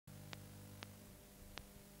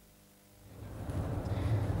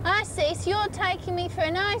Dennis, you're taking me for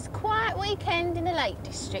a nice, quiet weekend in the Lake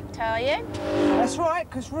District, are you? That's right,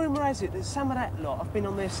 because rumour has it that some of that lot have been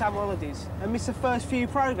on their summer holidays and missed the first few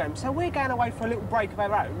programmes, so we're going away for a little break of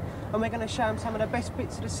our own, and we're going to show them some of the best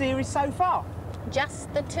bits of the series so far.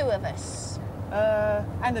 Just the two of us?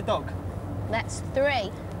 And the dog. That's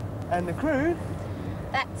 3. And the crew?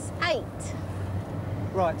 That's 8.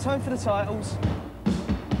 Right, time for the titles.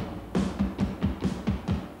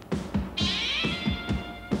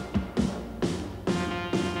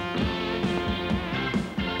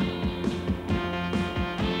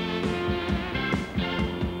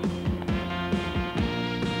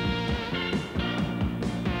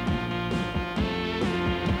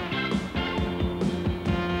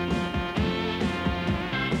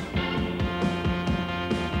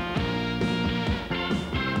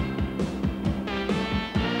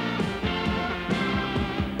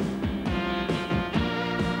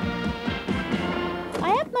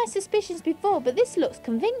 Suspicions before, but this looks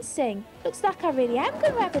convincing. Looks like I really am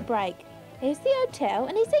going to have a break. Here's the hotel,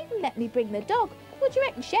 and he's even let me bring the dog. What do you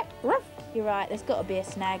reckon, Shep? Ruff. You're right, there's got to be a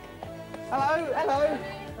snag. Hello, hello,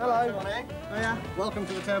 hello. Good morning. Hiya. Welcome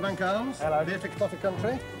to the Turbank Arms. Hello. Beatrix Coffee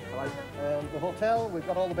Country. Hello. The hotel, we've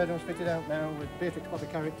got all the bedrooms fitted out now with Beatrix Coffee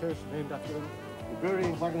characters named after them. The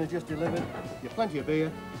brewery wagon has just delivered. You've plenty of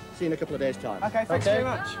beer. See you in a couple of days' time. OK, thanks very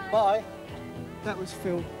much. Bye. That was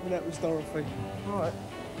Phil and that was Dorothy. All right.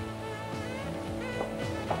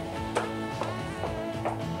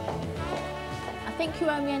 I think you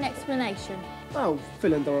owe me an explanation. Oh,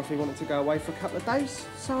 Phil and Dorothy wanted to go away for a couple of days,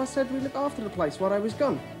 so I said we'd look after the place while they was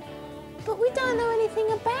gone. But we don't know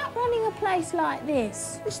anything about running a place like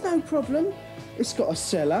this. It's no problem. It's got a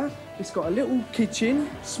cellar, it's got a little kitchen,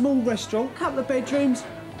 small restaurant, couple of bedrooms,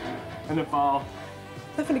 and a bar.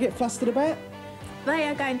 Nothing to get flustered about. They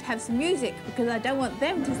are going to have some music because I don't want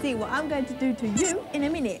them to see what I'm going to do to you in a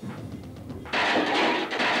minute.